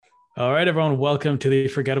All right, everyone, welcome to the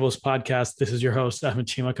Forgettables podcast. This is your host, Ahmed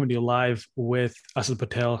Chima, coming to you live with Asad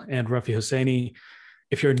Patel and Rafi Hosseini.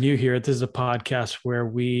 If you're new here, this is a podcast where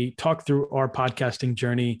we talk through our podcasting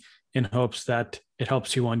journey in hopes that it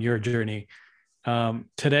helps you on your journey.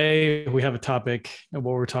 Today, we have a topic, and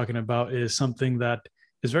what we're talking about is something that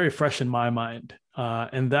is very fresh in my mind.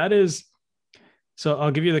 And that is, so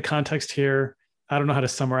I'll give you the context here. I don't know how to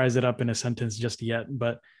summarize it up in a sentence just yet,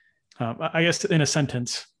 but I guess in a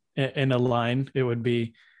sentence, in a line, it would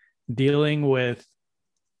be dealing with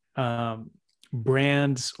um,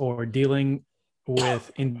 brands or dealing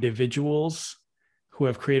with individuals who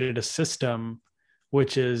have created a system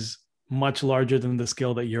which is much larger than the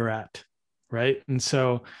scale that you're at, right? And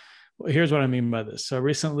so here's what I mean by this. So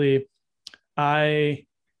recently, I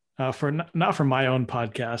for not for my own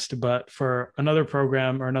podcast, but for another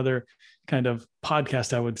program or another kind of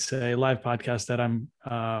podcast, I would say live podcast that I'm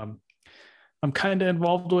kind of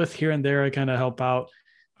involved with here and there. I kind of help out.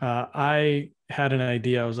 I had an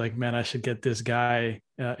idea. I was like, man, I should get this guy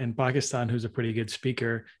in Pakistan who's a pretty good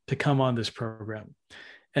speaker to come on this program.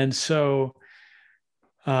 And so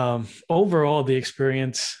overall, the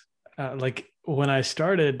experience, like when I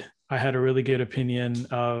started, I had a really good opinion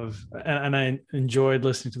of, and I enjoyed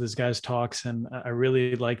listening to this guy's talks and I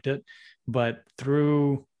really liked it. But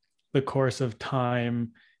through the course of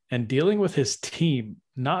time and dealing with his team,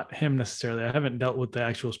 not him necessarily, I haven't dealt with the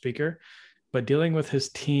actual speaker, but dealing with his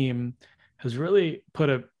team has really put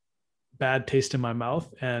a bad taste in my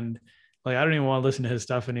mouth. And like, I don't even want to listen to his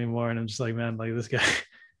stuff anymore. And I'm just like, man, like this guy,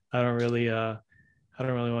 I don't really, I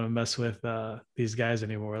don't really want to mess with these guys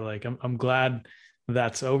anymore. Like, I'm glad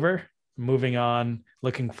that's over, moving on,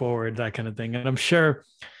 looking forward, that kind of thing. And I'm sure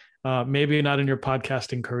maybe not in your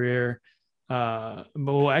podcasting career, but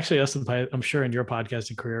well, actually, I'm sure in your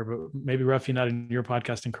podcasting career, but maybe Ruffy not in your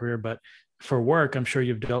podcasting career, but for work, I'm sure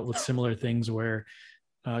you've dealt with similar things where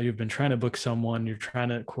you've been trying to book someone, you're trying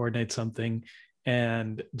to coordinate something,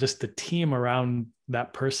 and just the team around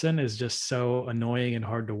that person is just so annoying and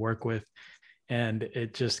hard to work with. And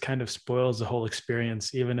it just kind of spoils the whole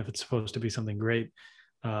experience, even if it's supposed to be something great.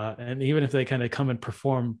 And even if they kind of come and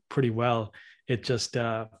perform pretty well, it just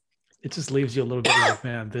leaves you a little bit like,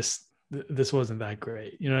 man, this wasn't that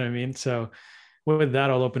great. You know what I mean? So with that,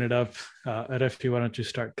 I'll open it up. Refi, why don't you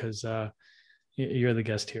start? Because you're the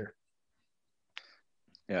guest here.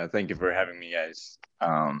 Yeah, thank you for having me, guys.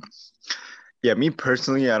 Yeah, me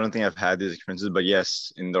personally, I don't think I've had these experiences, but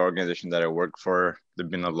yes, in the organization that I work for, there've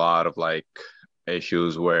been a lot of like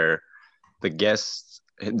issues where the guests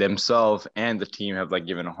themselves and the team have like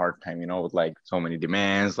given a hard time, with like so many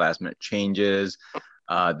demands, last minute changes,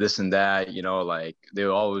 this and that, like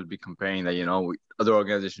they'll always be comparing that, other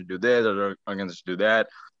organizations do this, other organizations do that.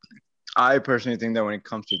 I personally think that when it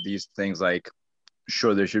comes to these things, like,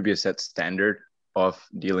 sure, there should be a set standard of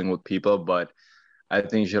dealing with people, but I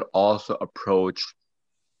think you should also approach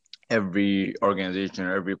every organization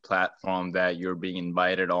or every platform that you're being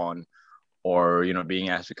invited on or being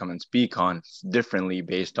asked to come and speak on differently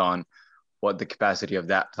based on what the capacity of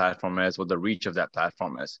that platform is, what the reach of that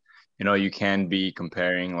platform is. You can be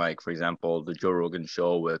comparing, like, for example, the Joe Rogan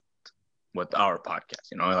show with our podcast.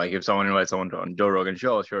 Like if someone invites someone to on Joe Rogan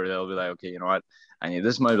show, sure, they'll be like, okay, you know what, I need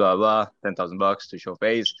this much, blah blah, $10,000 to show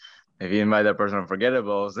face. If you invite that person on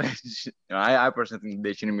Forgettables, I personally think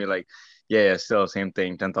they shouldn't be like, yeah, still same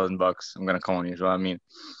thing, $10,000, I'm gonna call on you. So I mean,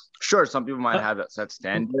 sure, some people might have that set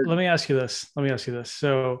standard. Let me ask you this.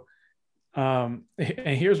 So, and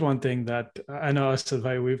here's one thing that I know us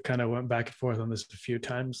and we've kind of went back and forth on this a few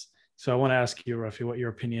times. So I want to ask you, Rafi, what your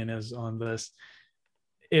opinion is on this.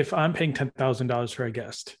 If I'm paying $10,000 for a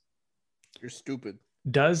guest, you're stupid.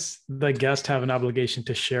 Does the guest have an obligation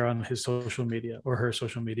to share on his social media or her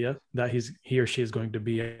social media that he or she is going to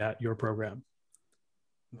be at your program?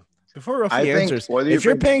 Before Rafi answers, if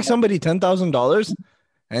you're paying somebody $10,000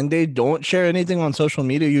 and they don't share anything on social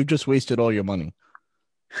media, you just wasted all your money.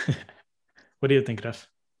 What do you think, Ref?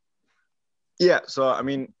 Yeah, so I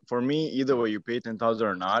mean, for me, either way, you pay 10,000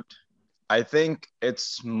 or not, I think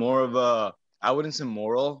it's more of a, I wouldn't say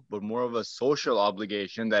moral, but more of a social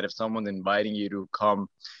obligation that if someone's inviting you to come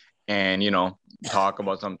and, talk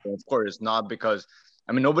about something, of course, it's not because,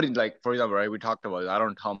 I mean, nobody, like, for example, right, we talked about it. I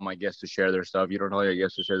don't tell my guests to share their stuff. You don't tell your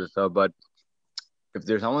guests to share their stuff. But if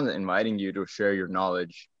there's someone inviting you to share your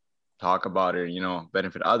knowledge, talk about it,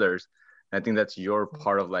 benefit others, I think that's your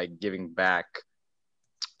part of like giving back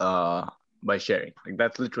by sharing. Like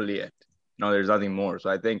that's literally it. There's nothing more. So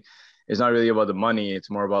I think it's not really about the money. It's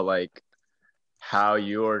more about like how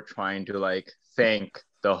you're trying to like thank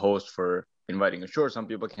the host for inviting. Sure, some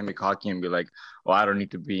people can be cocky and be like, oh, I don't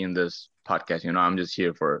need to be in this podcast. I'm just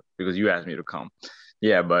here because you asked me to come.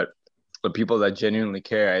 Yeah, but the people that genuinely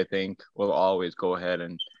care, I think, will always go ahead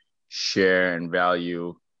and share and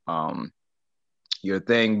value your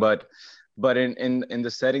thing. But in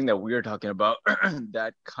the setting that we're talking about,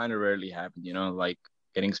 that kind of rarely happens, like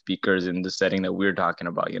getting speakers in the setting that we're talking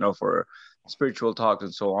about, for spiritual talks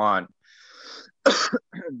and so on.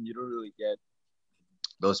 You don't really get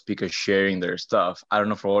those speakers sharing their stuff. I don't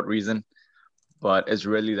know for what reason, but it's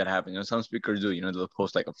rarely that happens. Some speakers do, they'll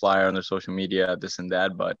post like a flyer on their social media, this and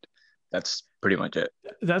that, but that's pretty much it.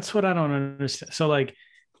 That's what I don't understand. So like,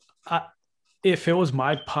 if it was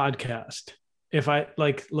my podcast, if I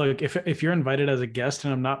like, look, if you're invited as a guest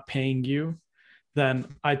and I'm not paying you, then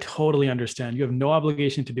I totally understand. You have no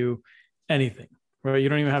obligation to do anything, right? You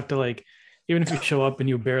don't even have to like, even if you show up and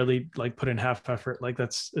you barely like put in half effort, like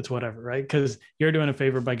it's whatever, right? Because you're doing a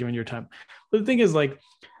favor by giving your time. But the thing is like,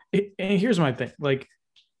 and here's my thing, like,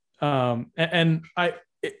 again,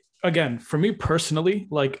 for me personally,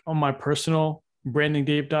 like on my personal branding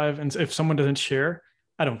deep dive, and if someone doesn't share,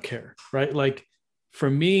 I don't care, right? Like for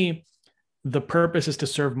me, the purpose is to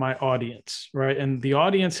serve my audience, right? And the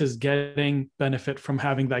audience is getting benefit from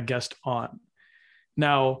having that guest on.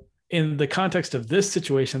 Now, in the context of this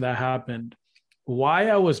situation that happened, why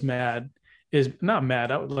I was mad is not mad.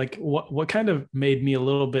 Like what kind of made me a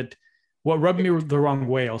little bit, what rubbed me the wrong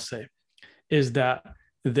way, I'll say, is that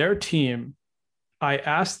their team, I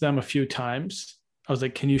asked them a few times. I was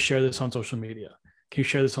like, can you share this on social media? Can you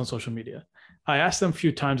share this on social media? I asked them a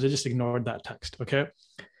few times. They just ignored that text. Okay.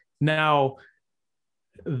 Now,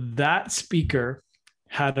 that speaker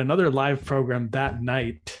had another live program that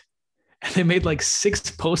night, and they made like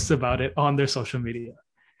 6 posts about it on their social media.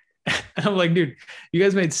 And I'm like, dude, you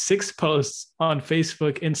guys made 6 posts on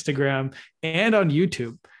Facebook, Instagram, and on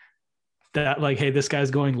YouTube that like, hey, this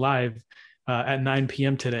guy's going live at 9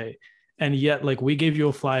 p.m. today. And yet, like, we gave you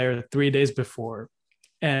a flyer 3 days before,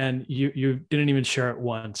 and you didn't even share it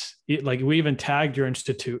once. Like, we even tagged your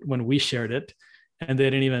institute when we shared it, and they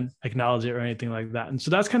didn't even acknowledge it or anything like that. And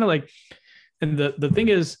so that's kind of like, and the thing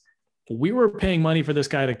is, we were paying money for this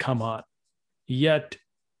guy to come on. Yet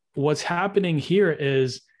what's happening here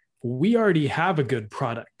is we already have a good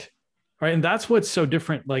product, right? And that's what's so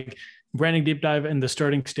different, like branding deep dive in the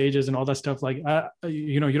starting stages and all that stuff. Like,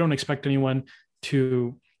 you don't expect anyone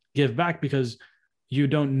to give back because you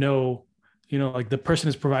don't know, like the person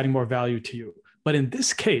is providing more value to you. But in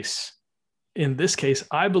this case,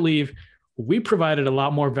 I believe we provided a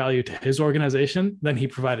lot more value to his organization than he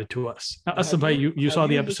provided to us. Asabhai, you saw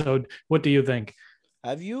the episode. What do you think?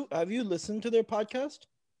 Have you listened to their podcast?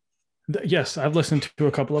 Yes, I've listened to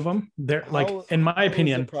a couple of them. They're like, in my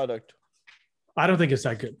opinion, product. I don't think it's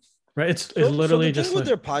that good, right? It's literally the just thing with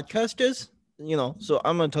their podcast is, so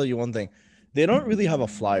I'm gonna tell you one thing. They don't really have a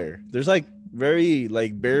flyer. There's like very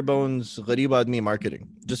like bare bones Gharib Aadmi marketing,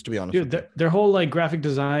 just to be honest. Dude, their whole like graphic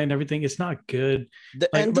design, everything, it's not good.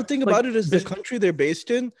 And the thing about it is the country they're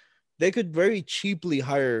based in, they could very cheaply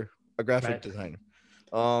hire a graphic designer.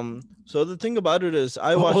 So the thing about it is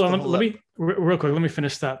I watched. Hold on, let me real quick, let me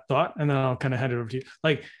finish that thought and then I'll kind of hand it over to you.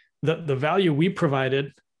 Like the value we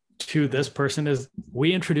provided to this person is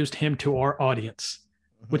we introduced him to our audience,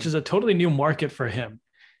 which is a totally new market for him.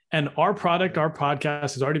 And our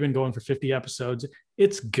podcast has already been going for 50 episodes.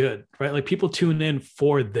 It's good, right? Like people tune in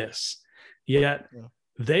for this, yet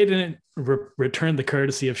they didn't return the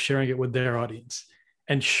courtesy of sharing it with their audience.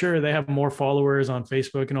 And sure, they have more followers on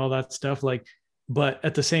Facebook and all that stuff. Like, but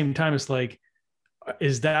at the same time, it's like,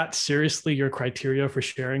 is that seriously your criteria for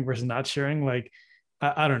sharing versus not sharing? Like,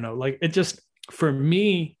 I don't know. Like it just, for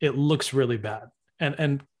me, it looks really bad.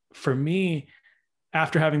 And for me,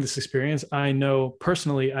 after having this experience, I know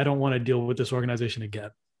personally, I don't want to deal with this organization again.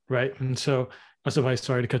 Right. And so,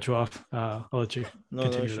 sorry to cut you off. I'll let you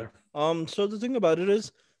continue there. So the thing about it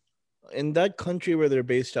is, in that country where they're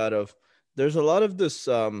based out of, there's a lot of this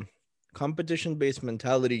competition-based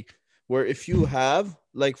mentality where if you have,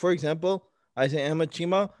 like, for example, I say, Ahmed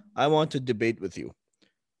Chima, I want to debate with you.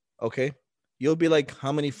 Okay. You'll be like,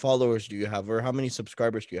 how many followers do you have? Or how many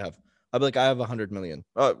subscribers do you have? I'll be like, I have 100 million.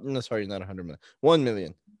 Oh, no, sorry, not 100 million. 1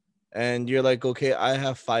 million. And you're like, okay, I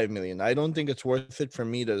have 5 million. I don't think it's worth it for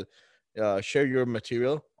me to share your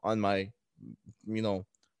material on my,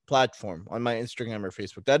 platform, on my Instagram or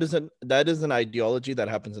Facebook. That is an ideology that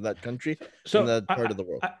happens in that country, in that part of the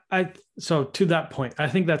world. So to that point, I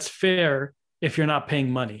think that's fair if you're not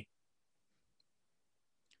paying money.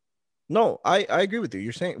 No, I agree with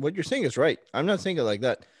you. What you're saying is right. I'm not saying it like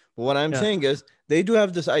that. But what I'm saying is they do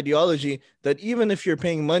have this ideology that even if you're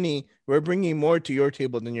paying money, we're bringing more to your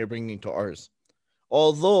table than you're bringing to ours.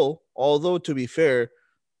 Although to be fair,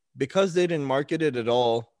 because they didn't market it at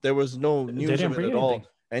all, there was no news of it at all,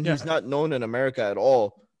 and he's not known in America at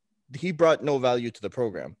all. He brought no value to the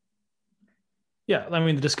program. Yeah, I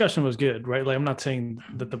mean the discussion was good, right? Like I'm not saying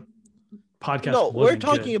that the podcast. No, we're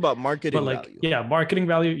talking about marketing value. Yeah, marketing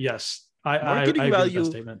value. Yes, marketing I value.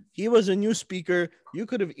 That statement. He was a new speaker. You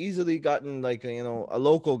could have easily gotten like a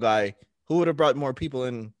local guy who would have brought more people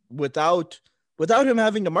in without him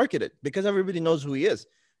having to market it, because everybody knows who he is.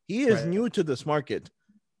 He is new to this market.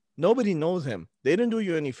 Nobody knows him. They didn't do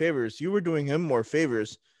you any favors. You were doing him more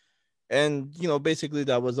favors. And, basically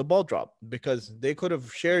that was a ball drop, because they could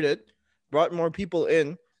have shared it, brought more people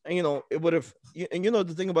in, and, it would have, and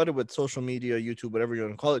the thing about it with social media, YouTube, whatever you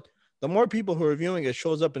want to call it, the more people who are viewing it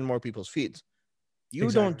shows up in more people's feeds. You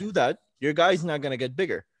don't do that, your guy's not going to get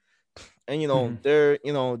bigger. And,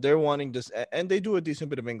 they're wanting this, and they do a decent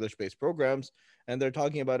bit of English-based programs, and they're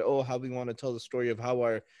talking about, how we want to tell the story of how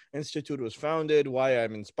our institute was founded, why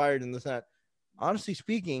I'm inspired in this, that. Honestly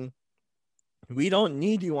speaking, we don't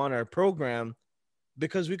need you on our program,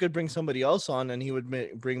 because we could bring somebody else on and he would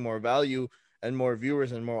bring more value and more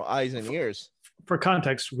viewers and more eyes and ears. For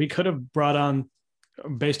context, we could have brought on,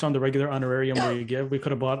 based on the regular honorarium we give, we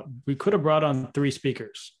could have brought on 3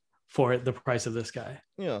 speakers for the price of this guy.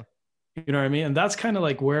 Yeah. You know what I mean? And that's kind of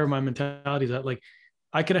like where my mentality is at. Like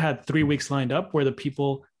I could have had 3 weeks lined up where the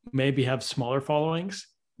people maybe have smaller followings,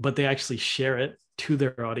 but they actually share it to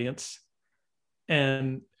their audience.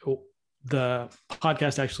 And the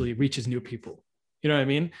podcast actually reaches new people. You know what I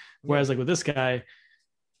mean? Whereas like with this guy,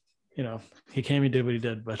 he came and did what he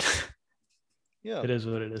did, but it is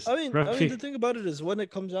what it is. I mean, the thing about it is, when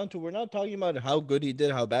it comes down to, we're not talking about how good he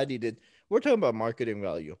did, how bad he did. We're talking about marketing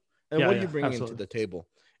value and what you bring into the table.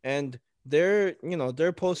 And they're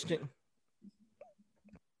posting.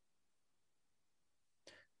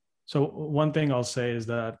 So one thing I'll say is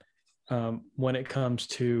that when it comes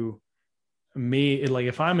to me, like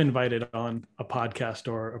if I'm invited on a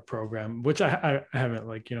podcast or a program, which I haven't,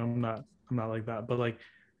 like, I'm not like that, but like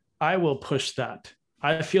I will push that.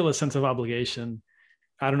 I feel a sense of obligation.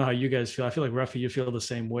 I don't know how you guys feel. I feel like, Rafi, you feel the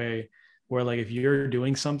same way, where like if you're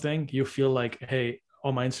doing something, you feel like, hey,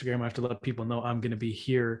 on my Instagram, I have to let people know I'm going to be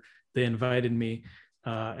here. They invited me,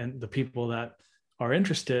 and the people that are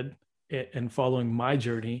interested in following my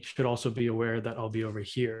journey should also be aware that I'll be over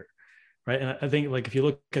here. Right. And I think like if you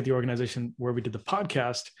look at the organization where we did the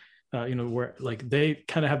podcast, where like they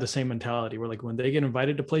kind of have the same mentality, where like when they get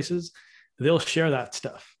invited to places, they'll share that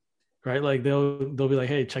stuff. Right. Like they'll be like,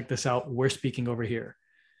 hey, check this out, we're speaking over here.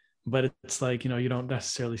 But it's like, you don't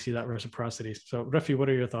necessarily see that reciprocity. So Rafi, what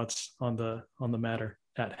are your thoughts on the matter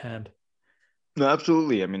at hand? No,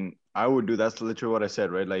 absolutely. I mean, I would do, that's literally what I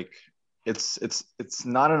said, right? Like it's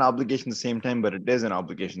not an obligation at the same time, but it is an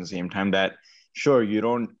obligation at the same time, that sure, you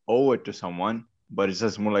don't owe it to someone, but it's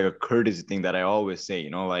just more like a courtesy thing that I always say,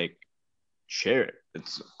 like share it.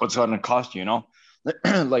 It's what's going to cost you,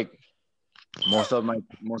 like most of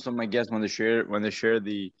my guests, when they share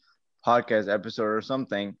the podcast episode or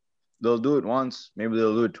something, they'll do it once, maybe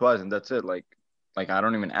they'll do it twice, and that's it. Like I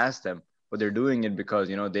don't even ask them, but they're doing it because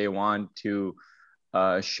they want to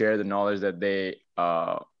share the knowledge that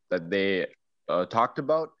they talked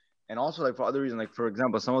about. And also, like, for other reasons, like, for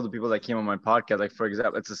example, some of the people that came on my podcast, like, for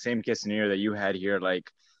example, it's the same case scenario that you had here. Like,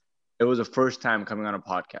 it was the first time coming on a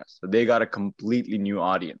podcast. So they got a completely new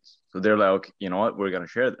audience. So they're like, okay, you know what? We're going to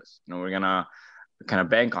share this. We're going to kind of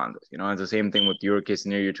bank on this. It's the same thing with your case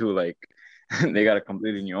scenario too. Like, they got a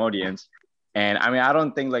completely new audience. And, I mean, I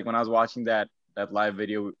don't think, like, when I was watching that live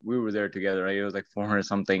video, we were there together, right? It was like 400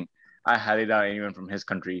 something. I highly doubt anyone from his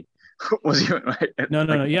country was even, right?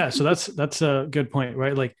 No. Yeah. So that's a good point,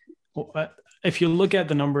 right? Like, if you look at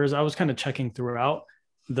the numbers, I was kind of checking throughout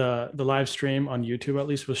the live stream on YouTube, at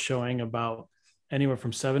least was showing about anywhere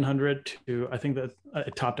from 700 to, I think that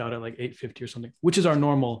it topped out at like 850 or something, which is our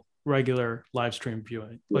normal regular live stream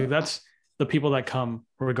viewing. Like that's the people that come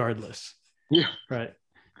regardless. Yeah. Right.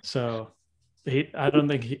 So I don't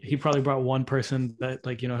think he probably brought one person that,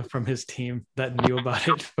 like, from his team that knew about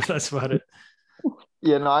it, but that's about it.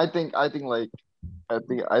 Yeah, no, I think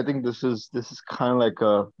this is kind of like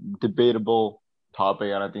a debatable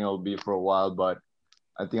topic, and I think it'll be for a while. But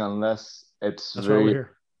I think unless it's very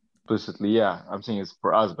explicitly, I'm saying it's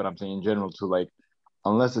for us, but I'm saying in general too, like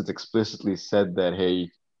unless it's explicitly said that, hey,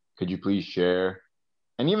 could you please share?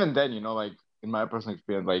 And even then, like in my personal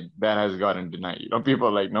experience, like that has gotten denied. People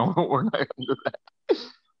are like, no, we're not gonna do that.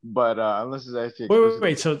 But unless it's actually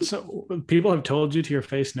wait. So people have told you to your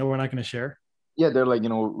face, no, we're not going to share. Yeah, they're like,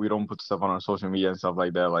 we don't put stuff on our social media and stuff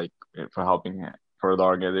like that, like for helping for the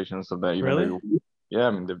organization and stuff that even Really? though yeah,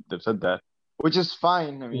 I mean they've said that, which is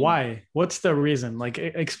fine. I mean, Why? What's the reason? Like,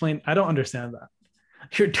 explain. I don't understand that.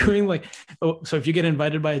 You're doing like, oh, so if you get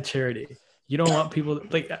invited by a charity, you don't want people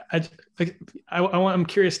like, like, I'm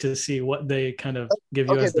curious to see what they kind of give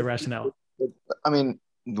you okay, as the rationale. I mean,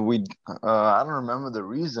 I don't remember the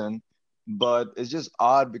reason, but it's just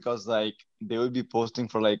odd because like they would be posting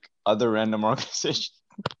for like other random organizations,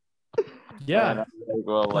 and Yeah. I'm like,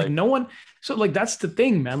 well, Like like no one, so like that's the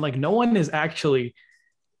thing, man. Like no one is actually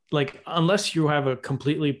like, unless you have a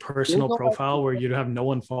completely there's personal no profile where you have no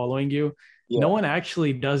one following you, no yeah, one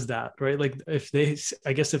actually does that, right? Like if they,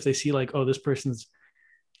 I guess if they see like, oh, this person's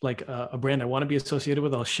like a brand I want to be associated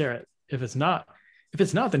with, I'll share it. If it's not,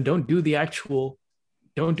 then don't do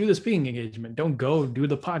the speaking engagement. Don't go do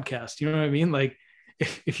the podcast. You know what I mean? Like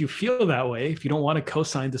if you feel that way, if you don't want to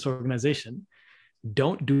co-sign this organization,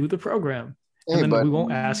 don't do the program. And hey, then but we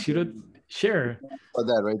won't ask you to share. for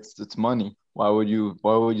that, right? It's money. Why would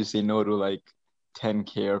you say no to like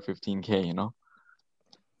 10K or 15K, you know?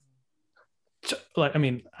 Like, I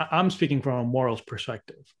mean, I'm speaking from a morals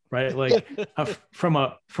perspective, right? Like from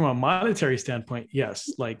a monetary standpoint,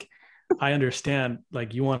 yes, like I understand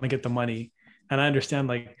like you want to get the money, and I understand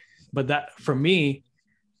like, but that for me,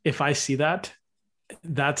 if I see that,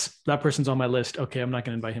 that person's on my list. Okay, I'm not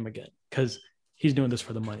going to invite him again because he's doing this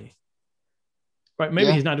for the money, right? Maybe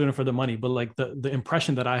Yeah. he's not doing it for the money, but like the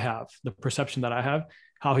impression that I have, the perception that I have,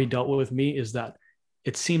 how he dealt with me is that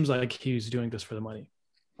it seems like he's doing this for the money.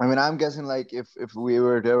 I mean, I'm guessing like if we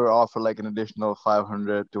were to ever offer like an additional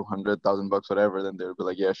 500, 200,000 bucks, whatever, then they would be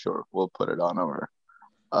like, yeah, sure, we'll put it on our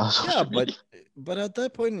Yeah, social but media. at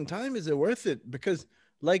that point in time, is it worth it? Because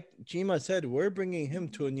like Jima said, we're bringing him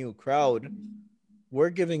to a new crowd. We're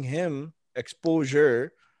giving him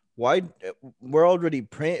exposure. Why we're already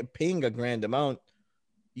paying a grand amount.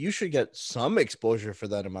 You should get some exposure for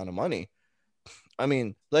that amount of money. I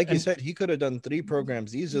mean, like you And said, he could have done 3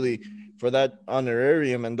 programs easily for that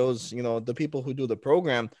honorarium, and those, the people who do the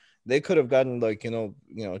program, they could have gotten like,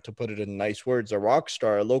 to put it in nice words, a rock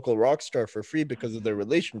star, a local rock star for free because of their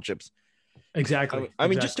relationships. exactly, I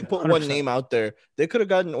mean, just to exactly, put one 100%, name out there, they could have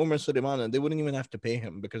gotten Omar Suleiman, and they wouldn't even have to pay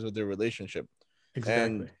him because of their relationship.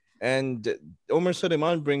 exactly. And Omar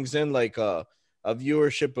Suleiman brings in like a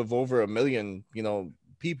viewership of over 1 million,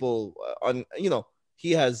 people on,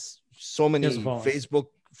 he has so He has a many following. Facebook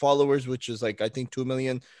followers, which is like I think 2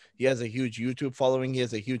 million. He has a huge YouTube following. He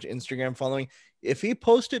has a huge Instagram following. If he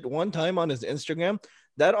posted one time on his Instagram,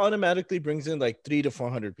 that automatically brings in like 300 to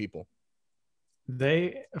 400 people.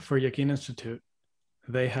 They for Yakin Institute,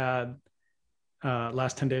 they had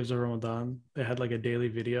last 10 days of Ramadan, they had like a daily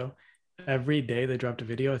video. Every day they dropped a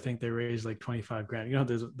video. I think they raised like 25 grand. You know,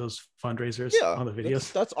 there's those fundraisers Yeah, on the that's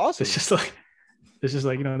videos. that's awesome. It's just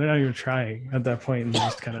like, they're not even trying at that point. And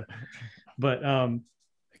just kind of, but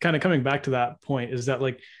kind of coming back to that point is that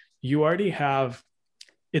like you already have,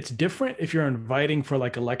 it's different if you're inviting for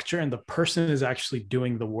like a lecture and the person is actually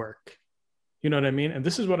doing the work. You know what I mean? And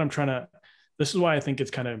this is why I think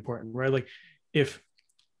it's kind of important, right? Like if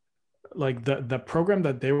like the program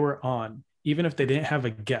that they were on, even if they didn't have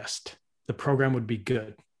a guest, the program would be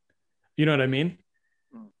good. You know what I mean?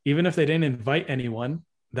 Even if they didn't invite anyone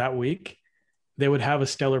that week, they would have a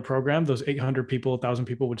stellar program. Those 800 people, 1,000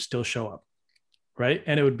 people would still show up, right?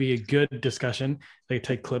 And it would be a good discussion. They could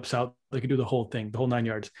take clips out. They could do the whole thing, the whole 9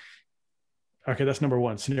 yards. Okay, that's number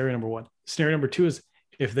one. Scenario number one. Scenario number two is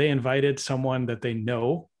if they invited someone that they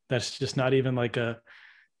know that's just not even like a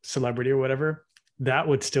celebrity or whatever, that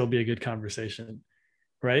would still be a good conversation,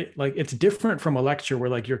 right? Like it's different from a lecture where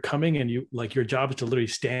like you're coming and you like your job is to literally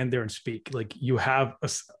stand there and speak. Like you have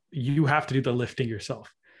to do the lifting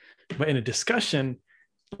yourself. But in a discussion,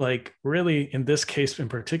 like really in this case in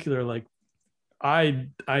particular, like I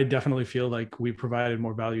definitely feel like we provided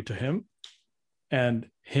more value to him, and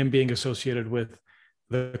him being associated with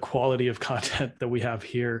the quality of content that we have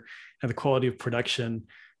here and the quality of production,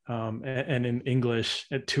 and in English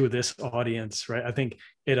to this audience, right? I think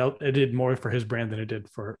it did more for his brand than it did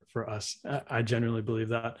for us. I genuinely believe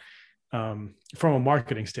that, from a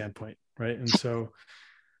marketing standpoint, right? And so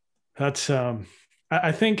that's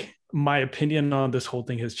I think my opinion on this whole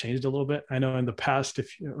thing has changed a little bit. I know in the past,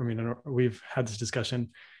 we've had this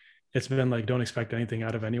discussion. It's been like, don't expect anything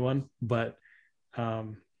out of anyone, but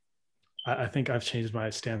I think I've changed my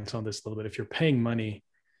stance on this a little bit. If you're paying money,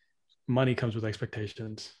 money comes with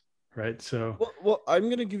expectations, right? So, Well, I'm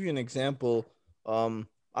gonna give you an example.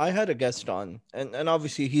 I had a guest on, and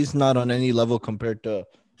obviously he's not on any level compared to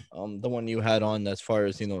the one you had on as far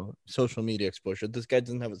as, social media exposure. This guy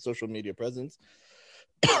doesn't have a social media presence.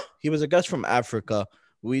 He was a guest from Africa.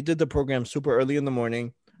 We did the program super early in the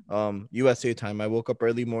morning, USA time. I woke up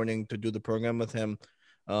early morning to do the program with him.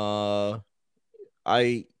 My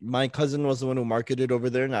cousin was the one who marketed over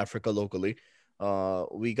there in Africa locally.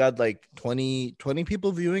 We got like 20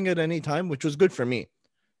 people viewing at any time, which was good for me.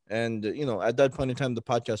 And at that point in time, the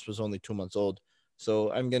podcast was only 2 months old.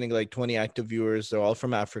 So I'm getting like 20 active viewers. They're all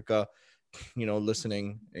from Africa,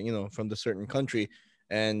 listening, from the certain country.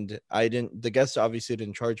 And the guest obviously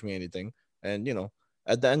didn't charge me anything. And,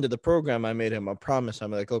 at the end of the program, I made him a promise.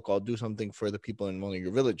 I'm like, look, I'll do something for the people in one of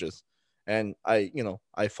your villages. And I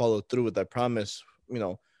followed through with that promise,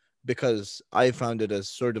 because I found it as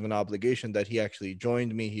sort of an obligation that he actually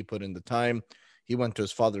joined me. He put in the time. He went to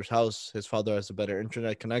his father's house. His father has a better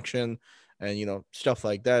internet connection and, stuff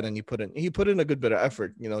like that. And he put in a good bit of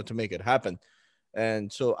effort, to make it happen.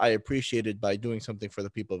 And so I appreciated by doing something for the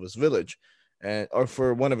people of his village or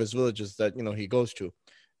for one of his villages that, he goes to.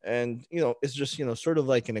 And, it's just, sort of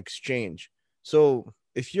like an exchange. So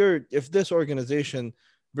if this organization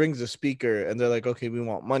brings a speaker and they're like, okay, we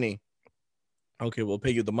want money. Okay, we'll pay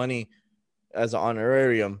you the money as an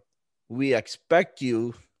honorarium. We expect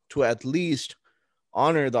you to at least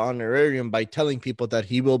honor the honorarium by telling people that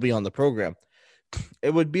he will be on the program.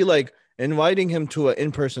 It would be like inviting him to an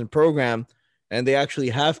in-person program and they actually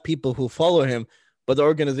have people who follow him, but the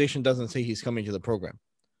organization doesn't say he's coming to the program.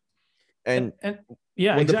 And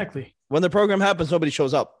yeah, exactly. When the program happens, nobody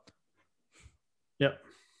shows up. Yep.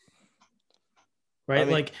 Right. I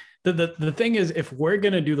mean, like the thing is, if we're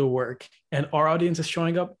going to do the work and our audience is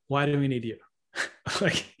showing up, why do we need you?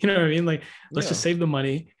 Like, you know what I mean? Like, let's just save the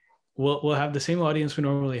money. We'll have the same audience we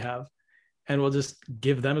normally have, and we'll just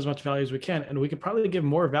give them as much value as we can. And we could probably give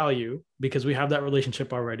more value because we have that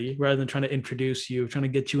relationship already, rather than trying to introduce you, trying to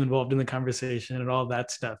get you involved in the conversation and all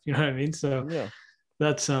that stuff. You know what I mean? So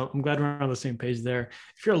that's, I'm glad we're on the same page there.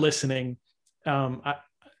 If you're listening,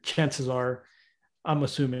 chances are, I'm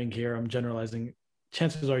assuming here, I'm generalizing,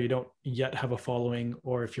 chances are you don't yet have a following,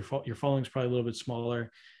 or if your following is probably a little bit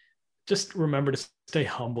smaller, just remember to stay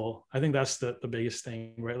humble. I think that's the biggest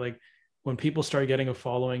thing, right? Like when people start getting a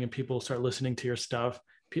following and people start listening to your stuff,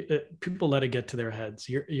 people let it get to their heads.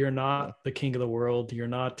 You're not the king of the world. You're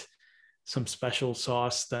not some special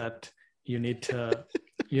sauce that you need to,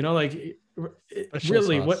 like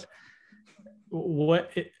really sauce.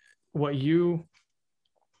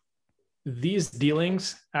 These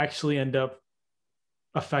dealings actually end up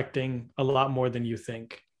affecting a lot more than you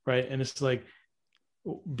think, right? And it's like,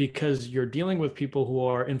 because you're dealing with people who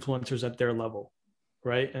are influencers at their level,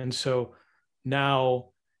 right? And so now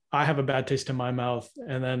I have a bad taste in my mouth.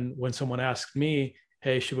 And then when someone asks me,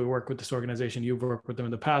 hey, should we work with this organization? You've worked with them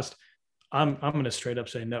in the past. I'm going to straight up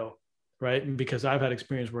say no, right? Because I've had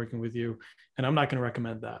experience working with you and I'm not going to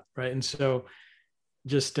recommend that, right? And so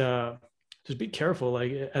just be careful.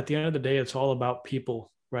 Like at the end of the day, it's all about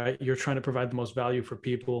people, right? You're trying to provide the most value for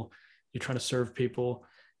people. You're trying to serve people.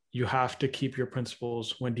 You have to keep your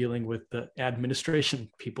principles when dealing with the administration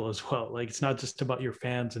people as well. Like it's not just about your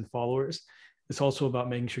fans and followers. It's also about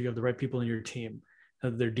making sure you have the right people in your team,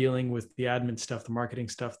 that they're dealing with the admin stuff, the marketing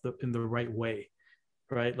stuff in the right way,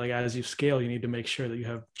 right? Like as you scale, you need to make sure that you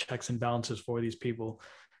have checks and balances for these people.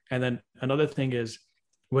 And then another thing is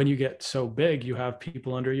when you get so big, you have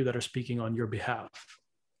people under you that are speaking on your behalf,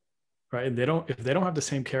 right? And if they don't have the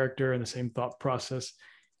same character and the same thought process,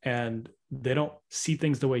 and they don't see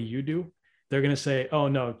things the way you do, they're going to say, oh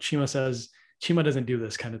no, Chima doesn't do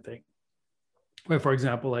this kind of thing. Right? For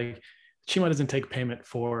example, like Chima doesn't take payment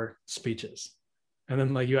for speeches. And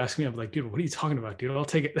then like you ask me, I'm like, dude, what are you talking about, dude? I'll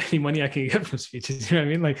take any money I can get from speeches. You know what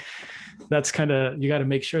I mean? Like that's kind of, you got to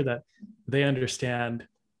make sure that they understand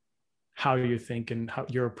how you think and how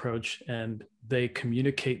your approach, and they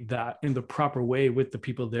communicate that in the proper way with the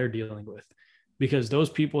people they're dealing with. Because those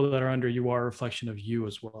people that are under you are a reflection of you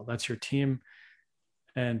as well. That's your team,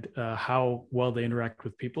 and how well they interact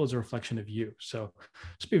with people is a reflection of you. So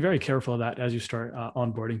just be very careful of that as you start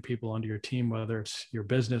onboarding people onto your team, whether it's your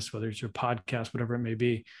business, whether it's your podcast, whatever it may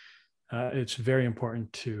be. It's very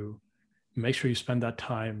important to make sure you spend that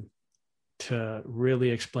time to really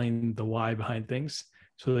explain the why behind things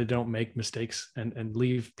so they don't make mistakes and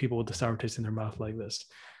leave people with the sour taste in their mouth like this.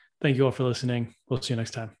 Thank you all for listening. We'll see you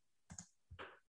next time.